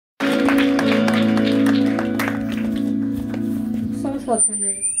called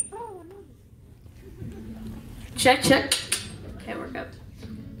Henry. Check, check. Okay, we're good.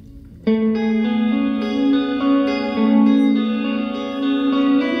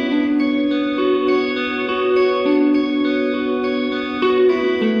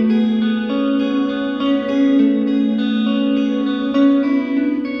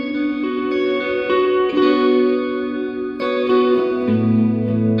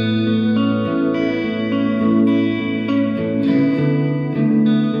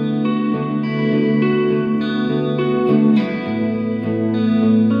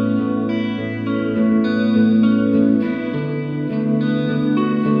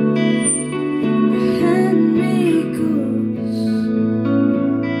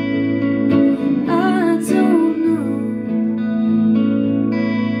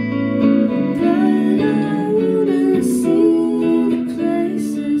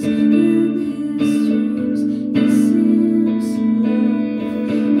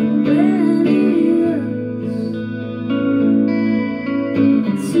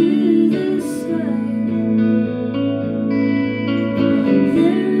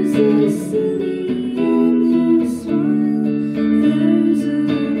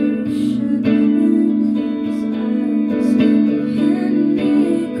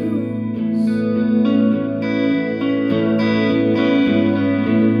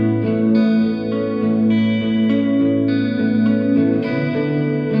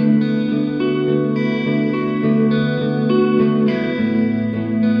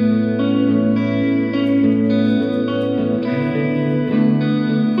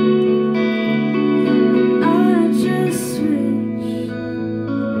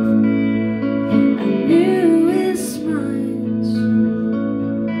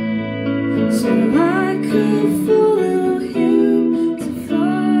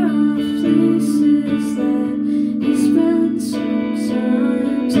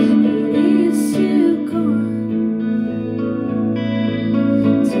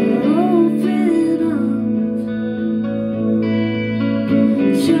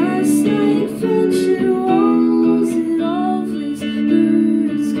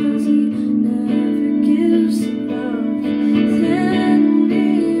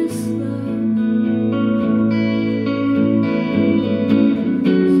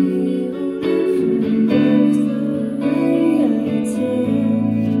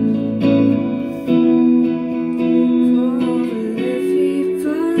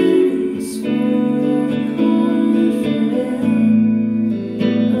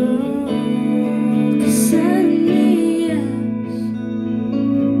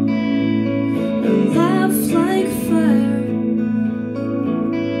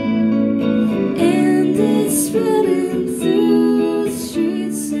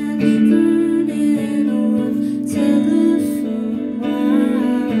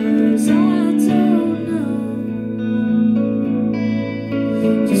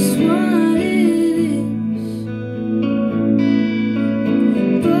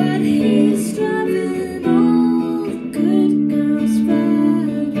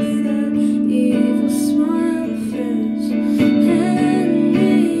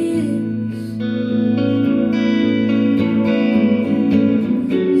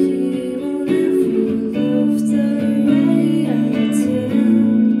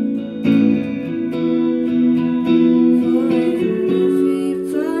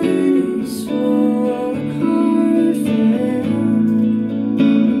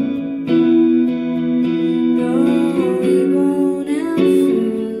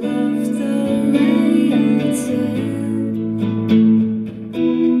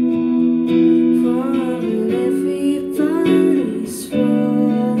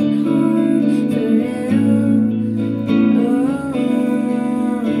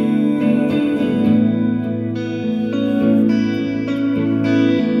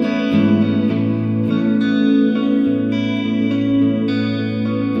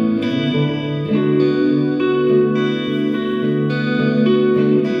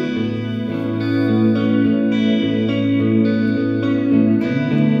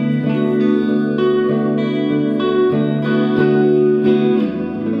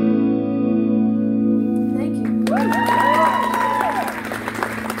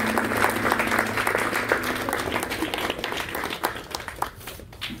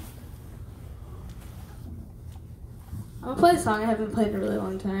 Play a song I haven't played in a really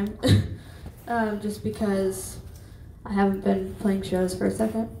long time, just because I haven't been playing shows for a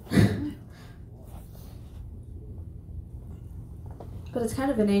second. But it's kind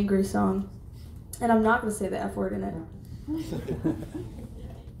of an angry song, and I'm not going to say the F word in it.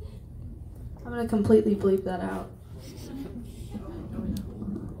 I'm going to completely bleep that out.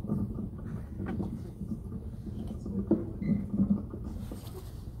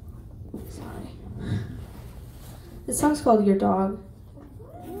 song's called Your Dog.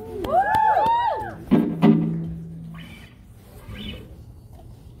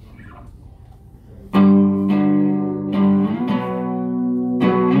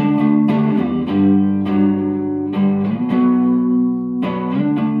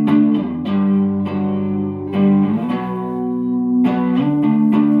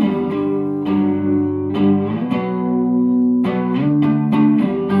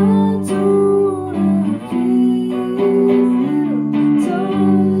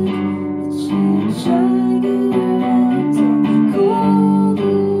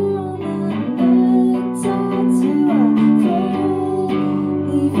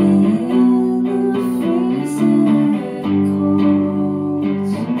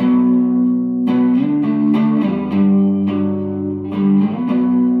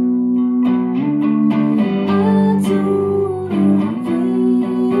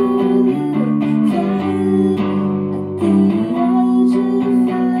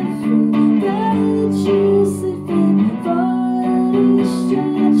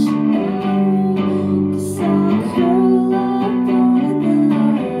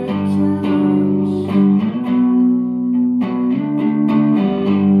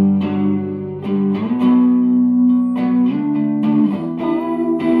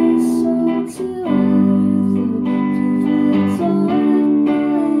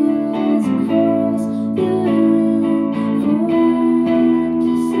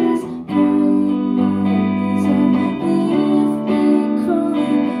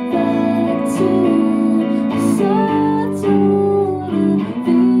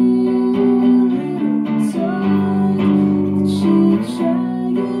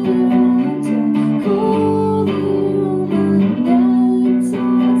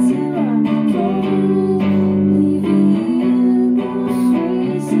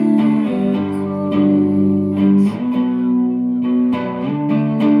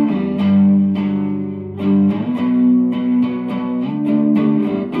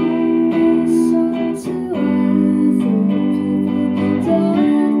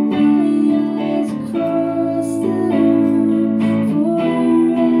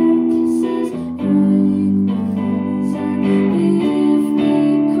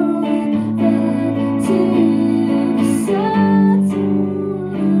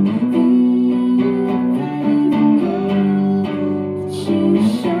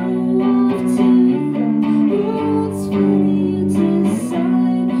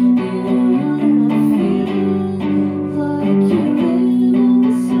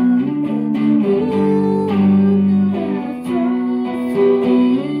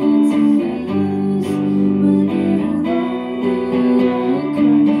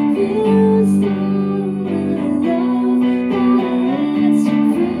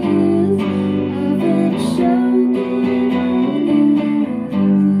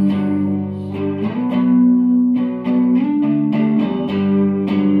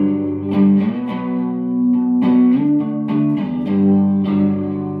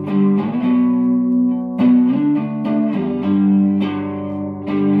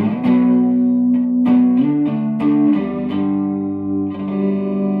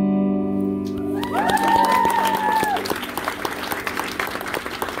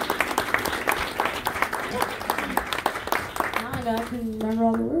 I can remember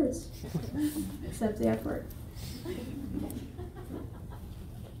all the words, except the F word.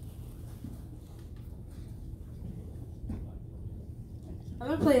 I'm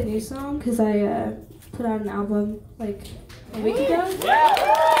gonna play a new song because I put out an album like a week ago.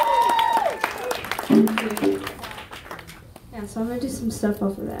 Yeah, so I'm gonna do some stuff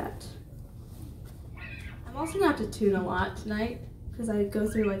off of that. I'm also gonna have to tune a lot tonight because I go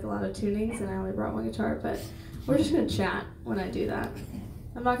through like a lot of tunings and I only brought one guitar, but we're just gonna chat when I do that.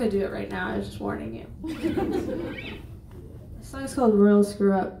 I'm not gonna do it right now, I was just warning you. The song's called Royal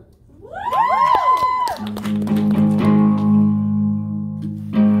Screw Up.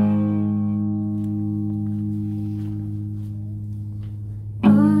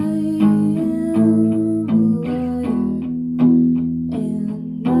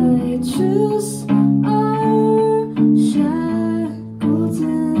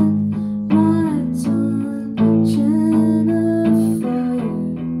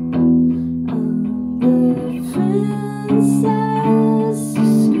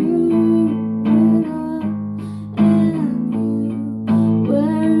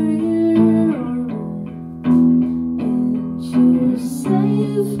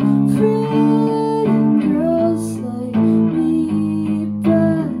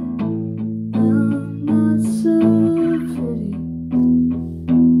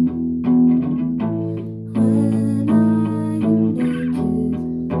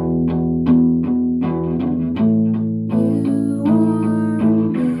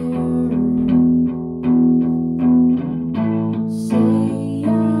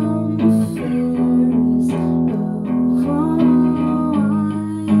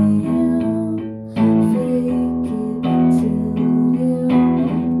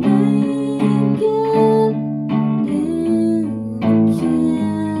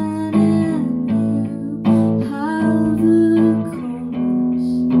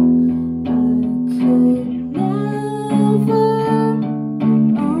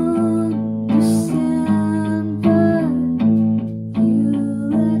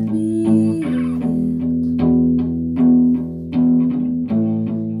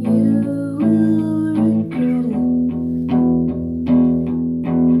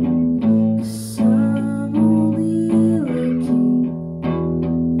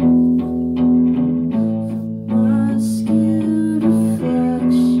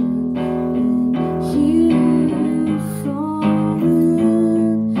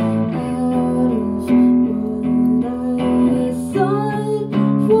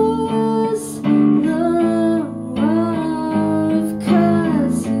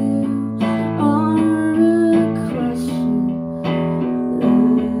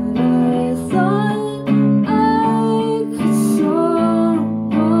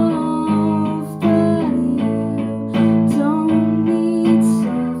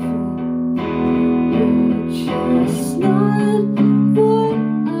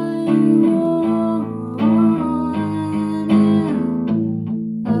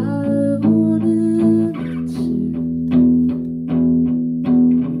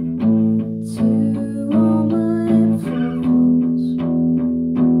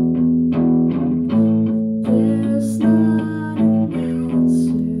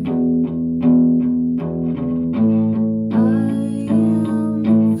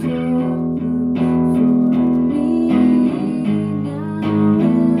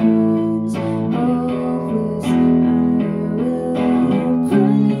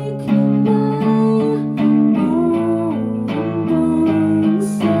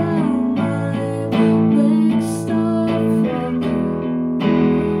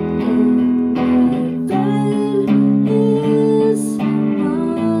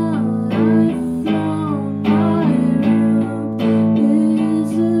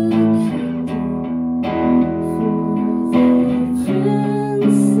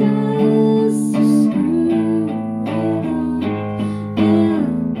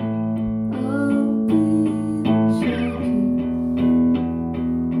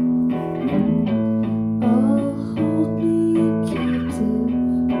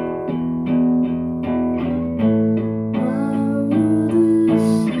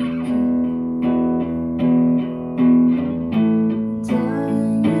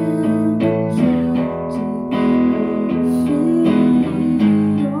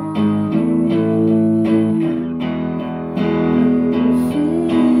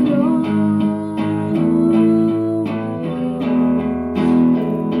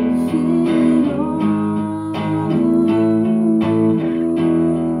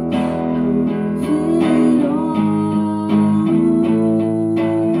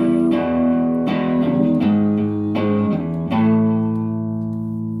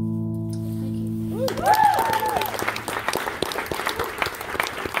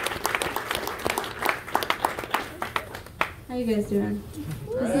 you guys doing?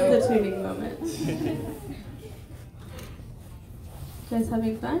 This is the tuning moment. You guys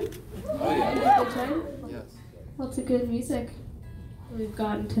having fun? Oh, yeah. Having a good time? Yes. Lots of good music we've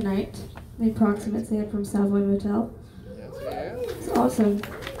gotten tonight. The Approximates they had from Savoy Motel. Yes, yeah. It's awesome.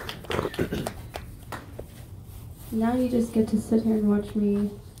 Now you just get to sit here and watch me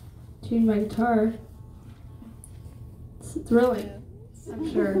tune my guitar. It's thrilling,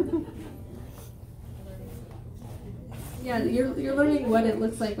 I'm sure. Yeah, you're learning what it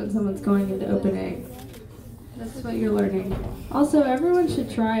looks like when someone's going into open A. That's what you're learning. Also, everyone should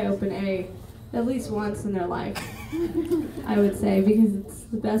try open A at least once in their life, I would say, because it's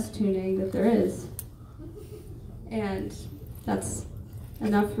the best tuning that there is. And that's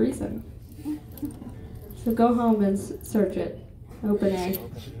enough reason. So go home and search it. Open A.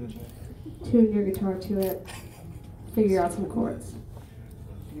 Tune your guitar to it. Figure out some chords.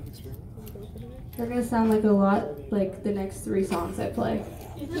 They're gonna sound like a lot like the next 3 songs I play.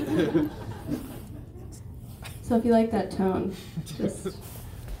 So if you like that tone,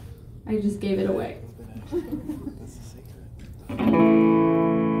 I just gave it away. It's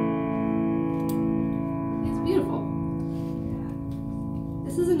beautiful.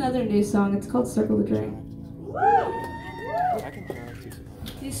 This is another new song. It's called Circle the Drain.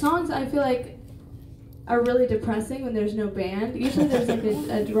 These songs I feel like are really depressing when there's no band. Usually there's like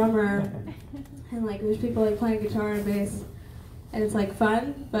a drummer and like there's people like playing guitar and bass and it's like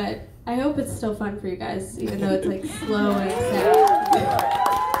fun, but I hope it's still fun for you guys, even though it's like slow and sad.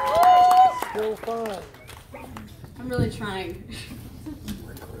 Still fun. I'm really trying.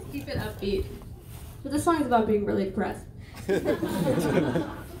 Keep it upbeat. But this song is about being really depressed. To the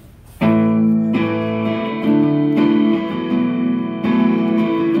cold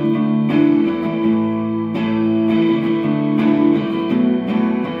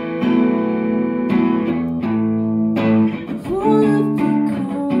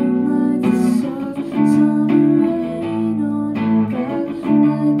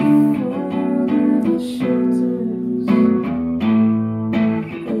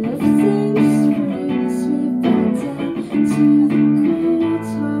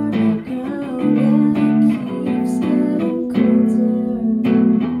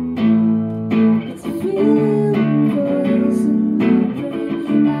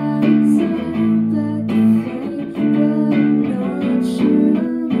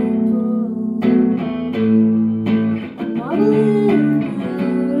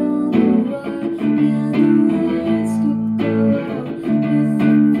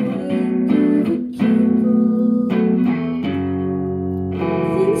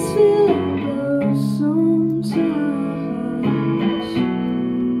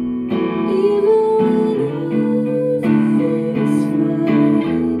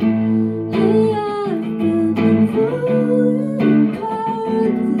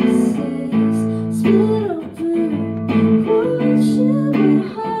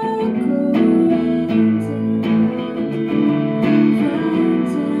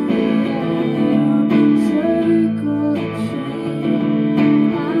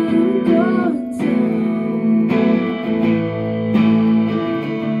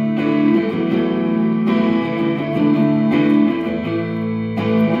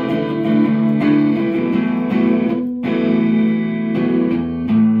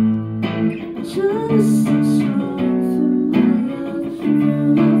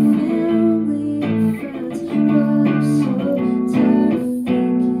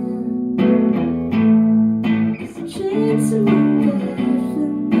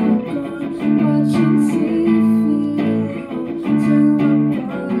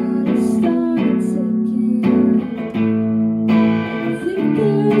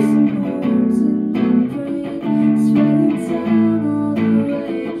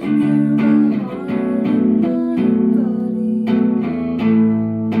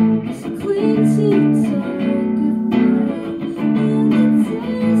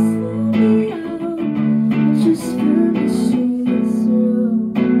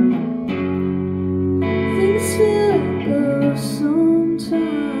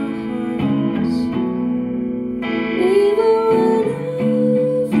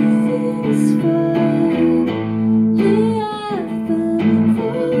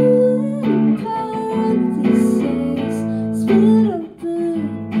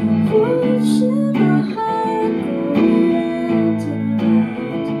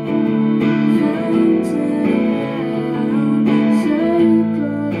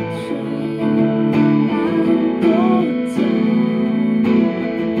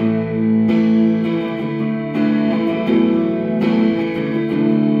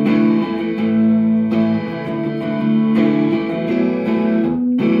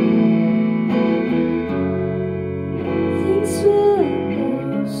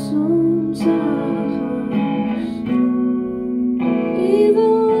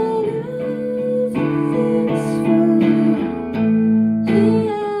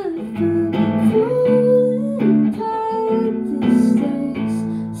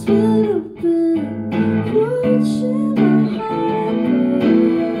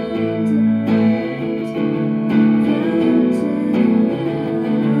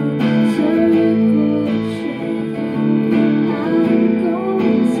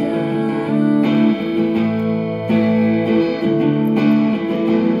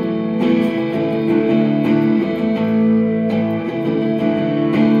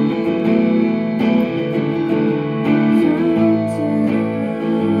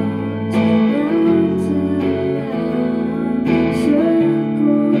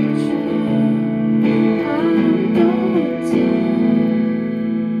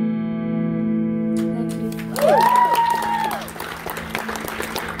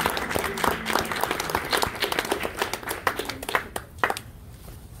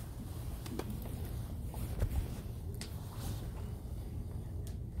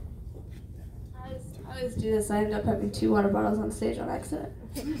I always do this. I end up having 2 water bottles on stage on accident.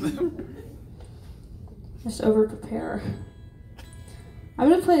 Just over prepare. I'm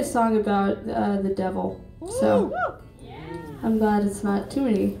gonna play a song about the devil. So I'm glad it's not too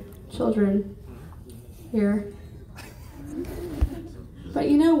many children here. But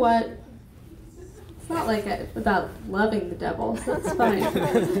you know what? It's not like about loving the devil, so it's fine.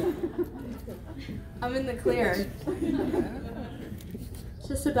 I'm in the clear. It's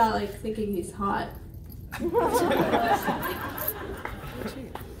just about like thinking he's hot.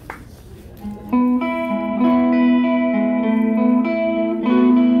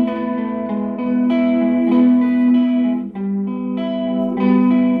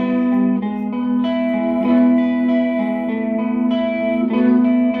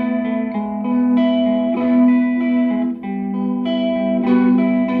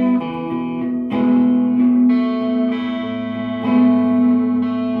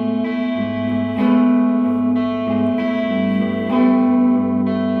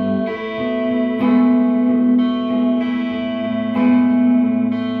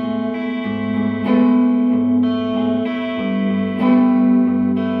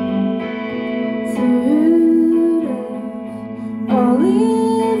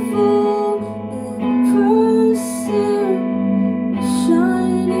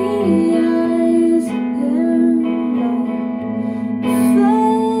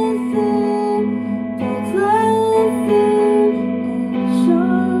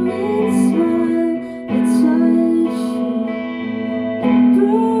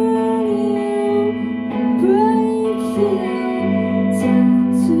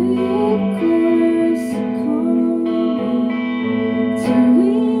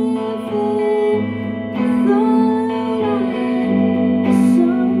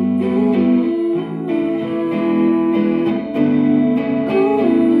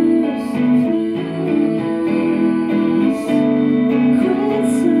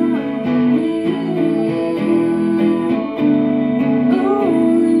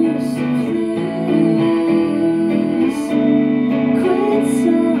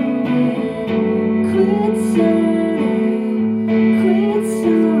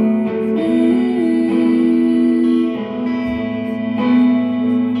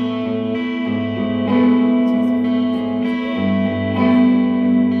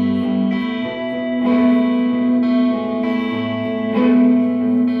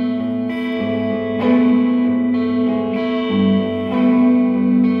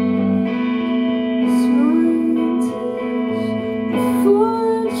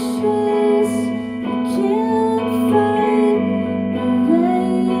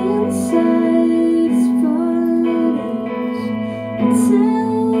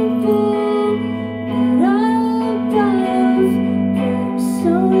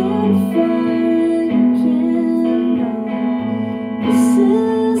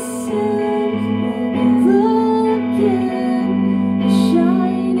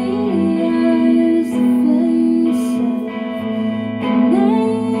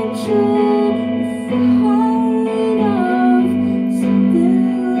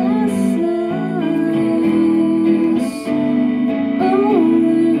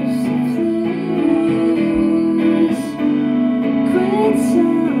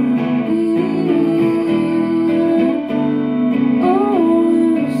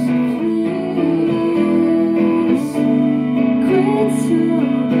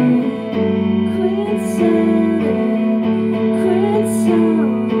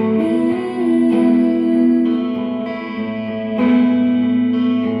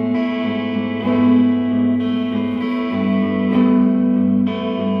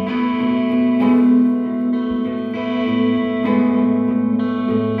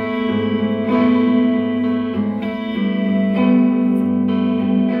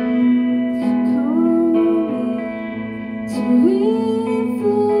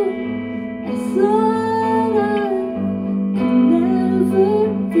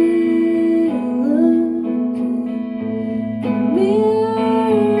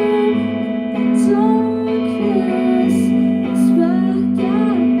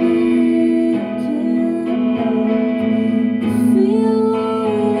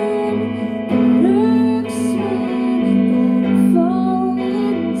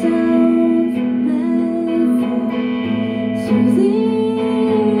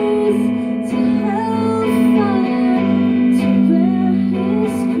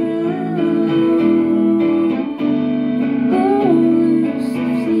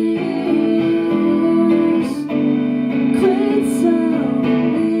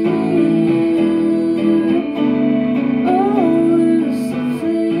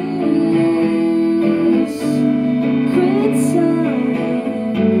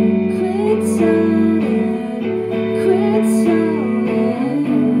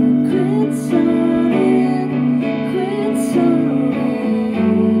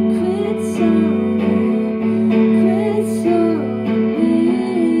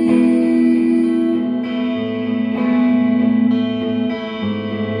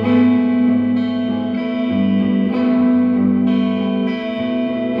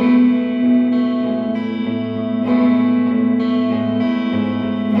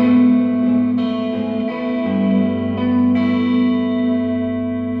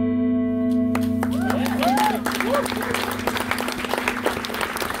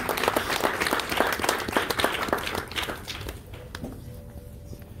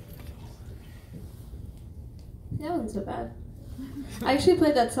 That wasn't so bad. I actually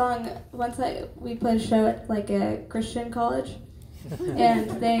played that song once. We played a show at like a Christian college,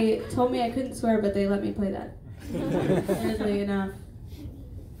 and they told me I couldn't swear, but they let me play that. Weirdly enough,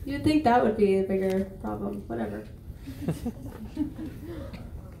 you'd think that would be a bigger problem. Whatever.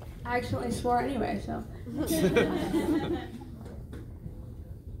 I accidentally swore anyway, so.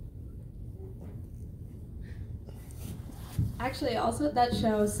 Actually, also at that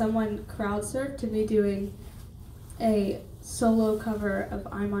show, someone crowd surfed to me doing a solo cover of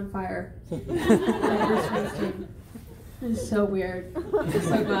 "I'm on Fire" by Bruce Springsteen. It was so weird. I'm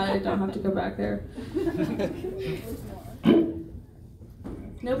so glad I don't have to go back there.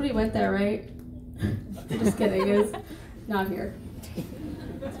 Nobody went there, right? Just kidding. It was not here.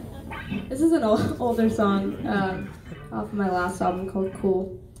 This is an older song off of my last album called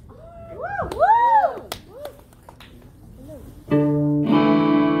 "Cool." Woo! Woo!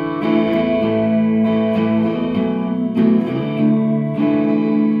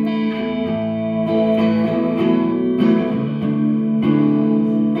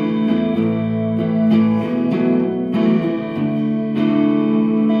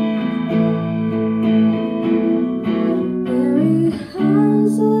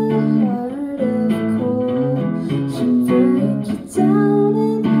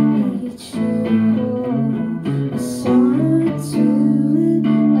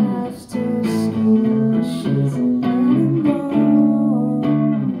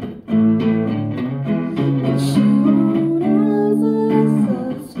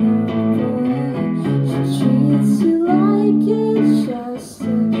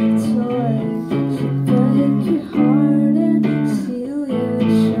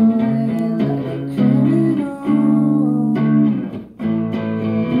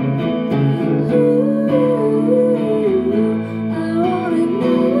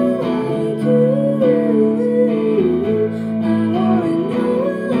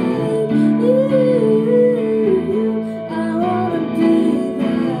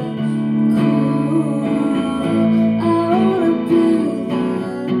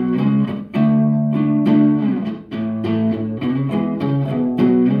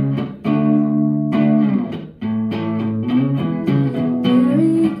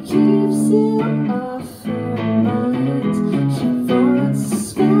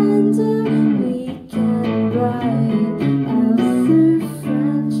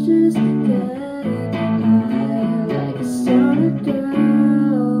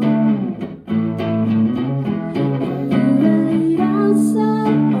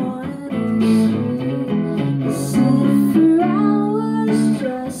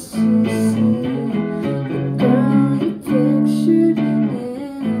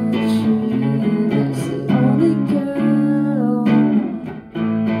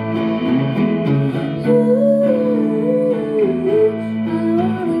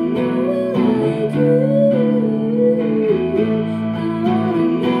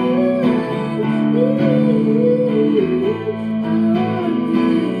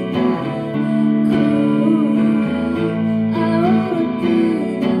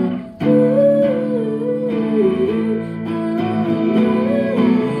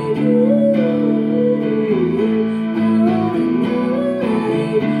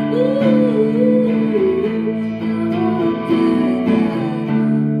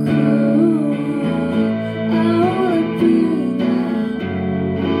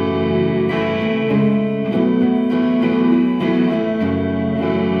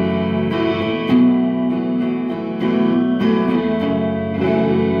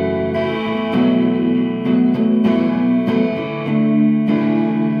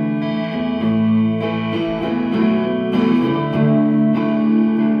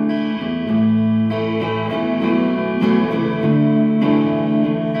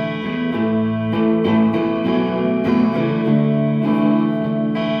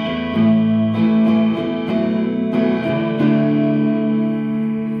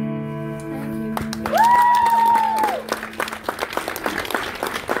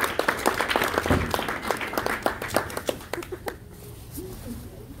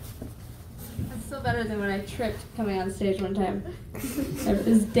 Better than when I tripped coming on stage one time. It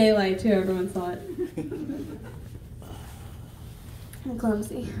was daylight too, everyone saw it. I'm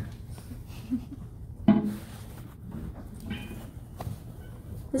clumsy.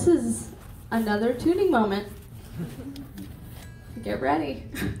 This is another tuning moment. Get ready.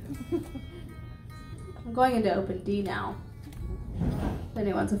 I'm going into open D now. If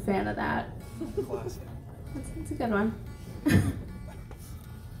anyone's a fan of that. Classic. It's a good one.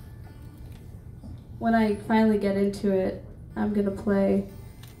 When I finally get into it, I'm gonna play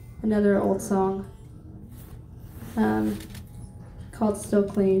another old song. called Still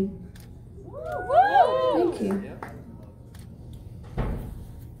Clean. Thank you.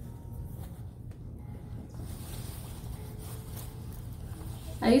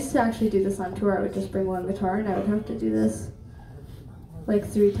 I used to actually do this on tour. I would just bring one guitar and I would have to do this like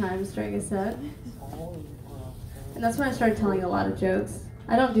 3 times during a set. And that's when I started telling a lot of jokes.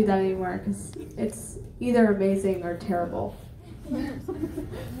 I don't do that anymore because it's either amazing or terrible.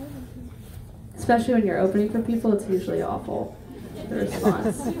 Especially when you're opening for people, it's usually awful, the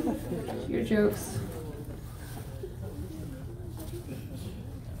response to your jokes.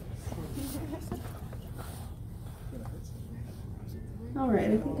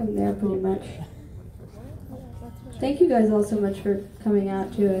 Alright, I think I'm there pretty much. Thank you guys all so much for coming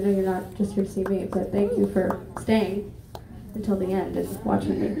out too. I know you're not just here to see me, but thank you for staying until the end and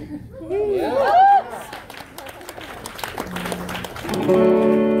watching me.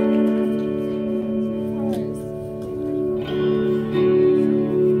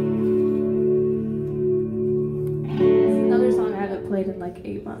 Another song I haven't played in like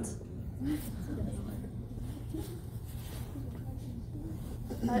 8 months.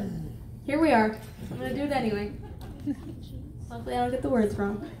 But here we are. I'm gonna do it anyway. Hopefully I don't get the words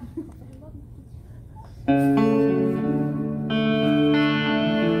wrong.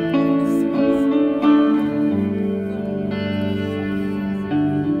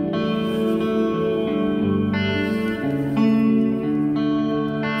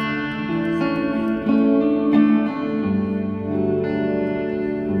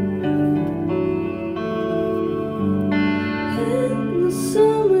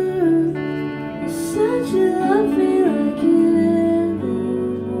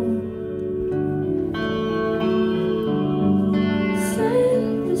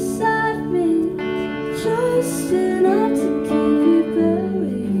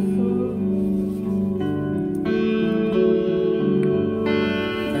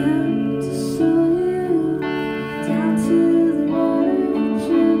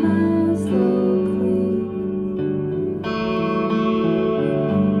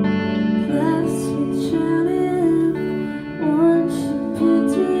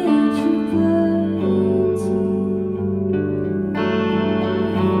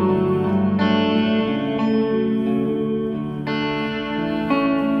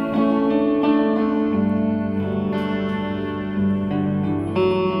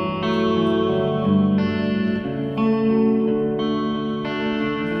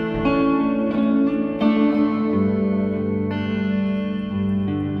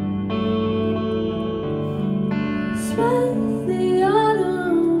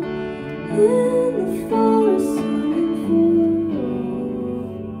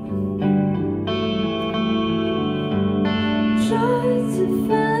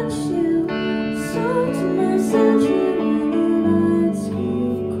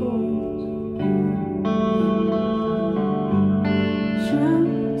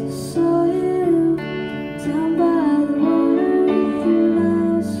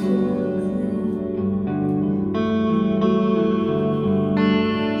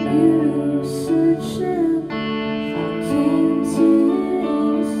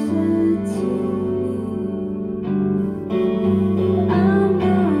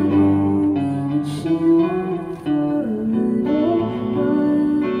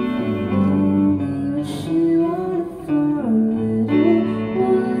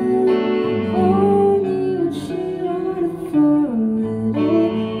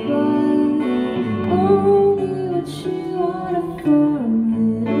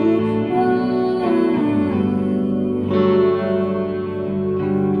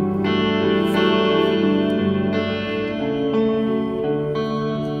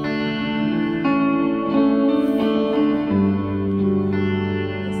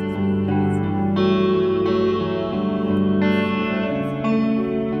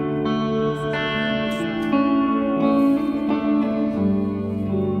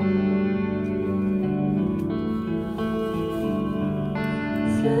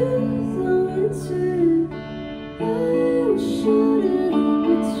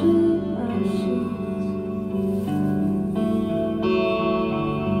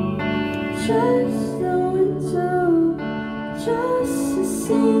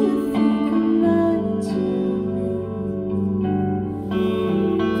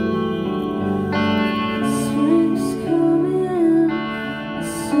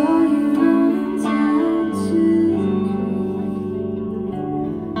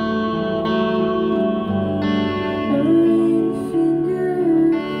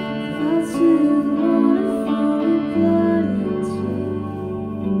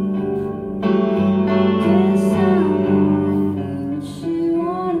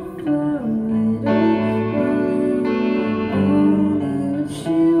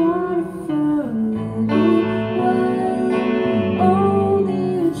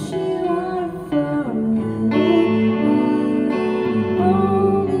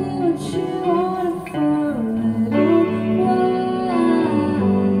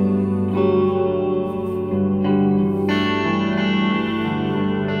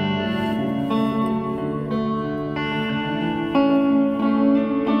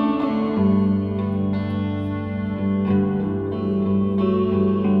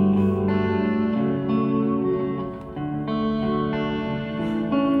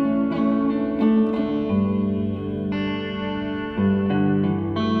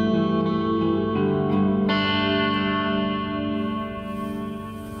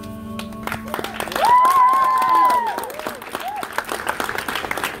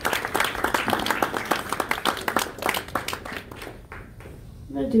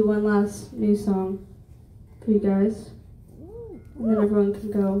 do one last new song for you guys, and then everyone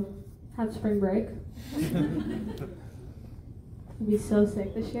can go have spring break. You'll be so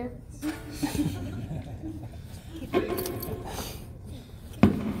sick this year.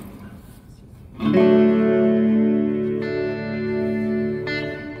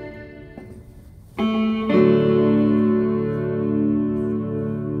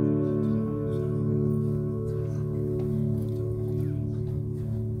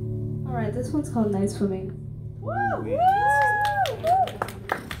 Alright, this one's called Night Swimming. Woo! Woo!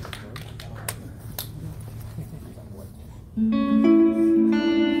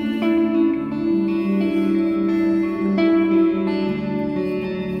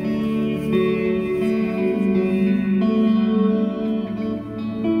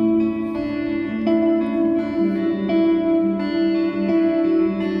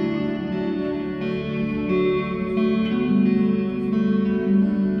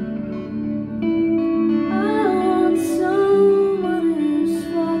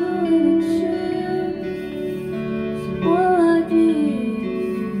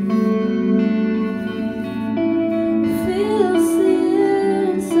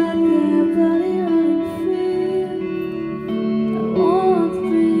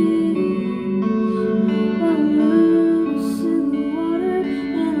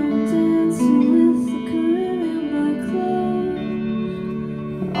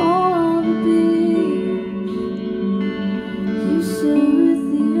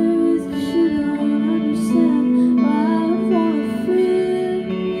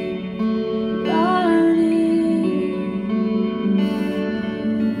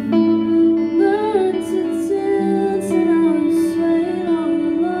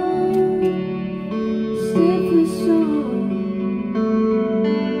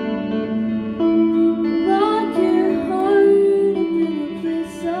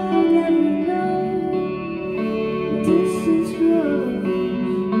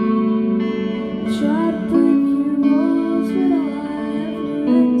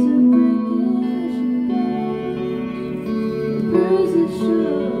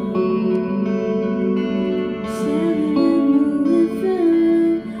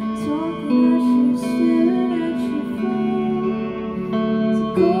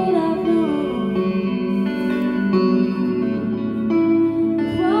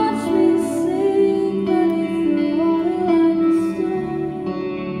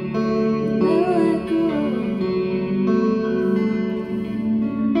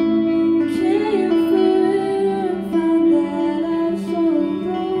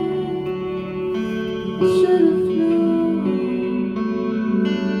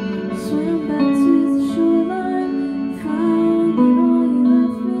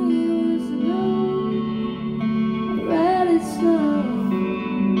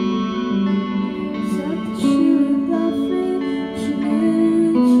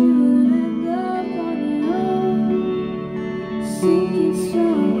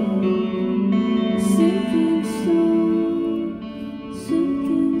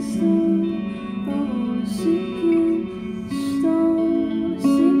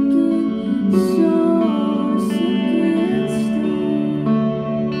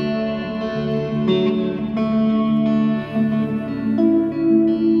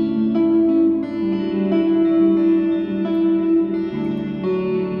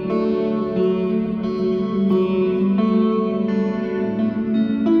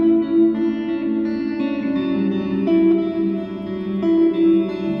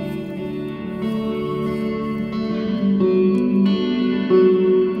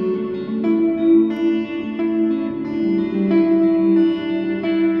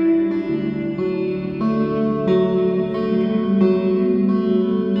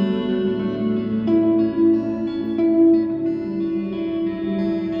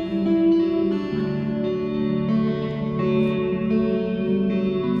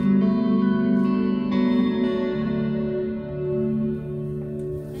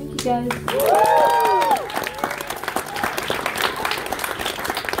 Guys.